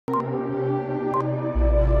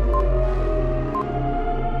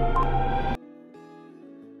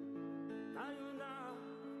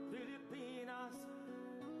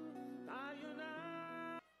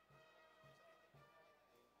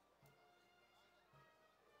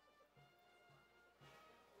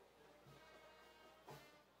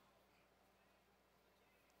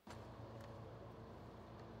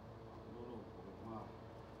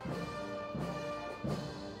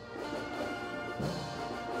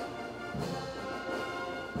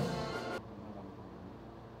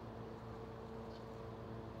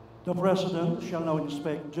The President shall now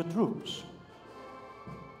inspect the troops.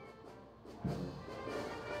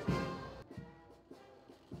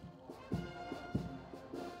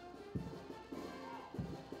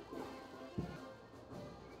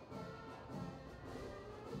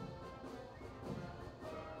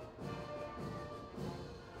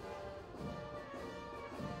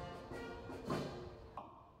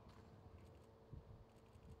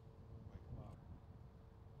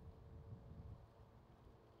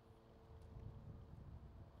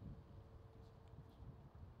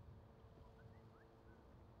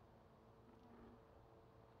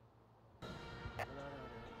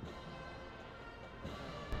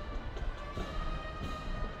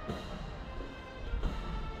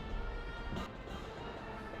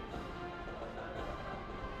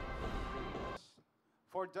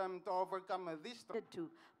 For them to overcome this. To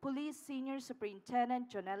Police Senior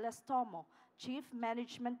Superintendent Jonel Estomo, Chief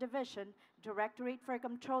Management Division, Directorate for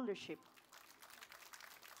Controllership.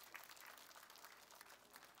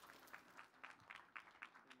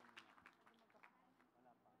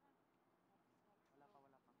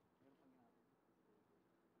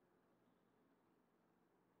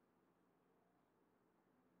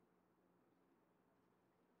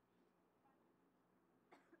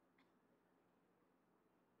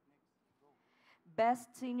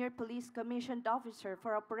 Best Senior Police Commissioned Officer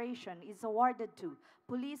for Operation is awarded to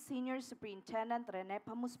Police Senior Superintendent Rene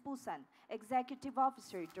Pamuspusan, Executive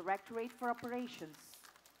Officer, Directorate for Operations.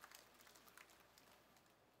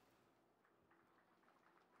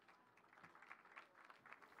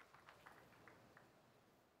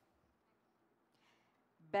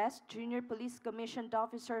 Best Junior Police Commissioned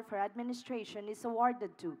Officer for Administration is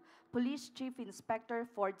awarded to Police Chief Inspector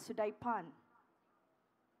Ford Sudaypan.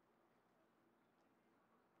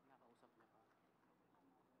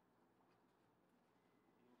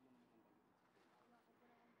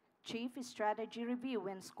 Chief Strategy Review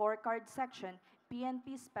and Scorecard Section,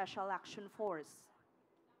 PNP Special Action Force.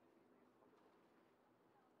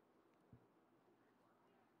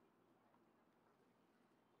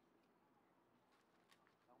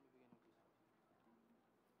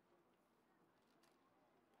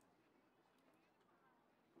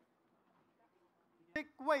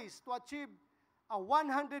 Ways to achieve a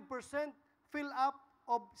 100% fill-up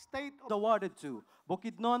of state of awarded to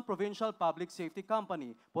Bukidnon Provincial Public Safety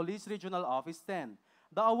Company, Police Regional Office 10.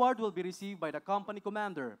 The award will be received by the company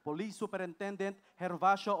commander, Police Superintendent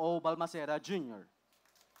Hervasio O. Balmacera Jr.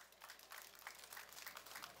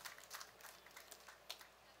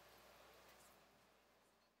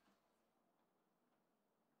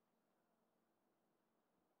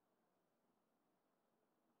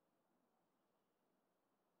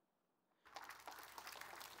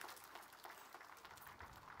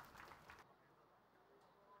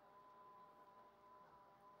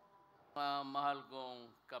 Mahal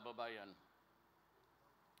kong kababayan,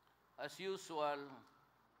 as usual,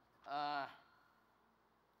 I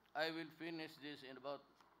will finish this in about...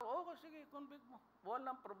 Oo, sige, convict mo.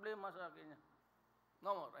 Walang problema sa akin yan.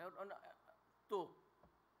 No more. Two.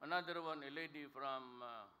 Another one, a lady from...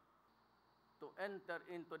 to enter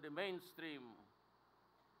into the mainstream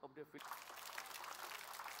of the...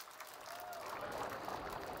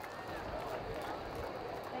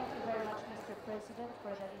 Thank you very much, Mr. President,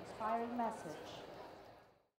 for that inspiring message.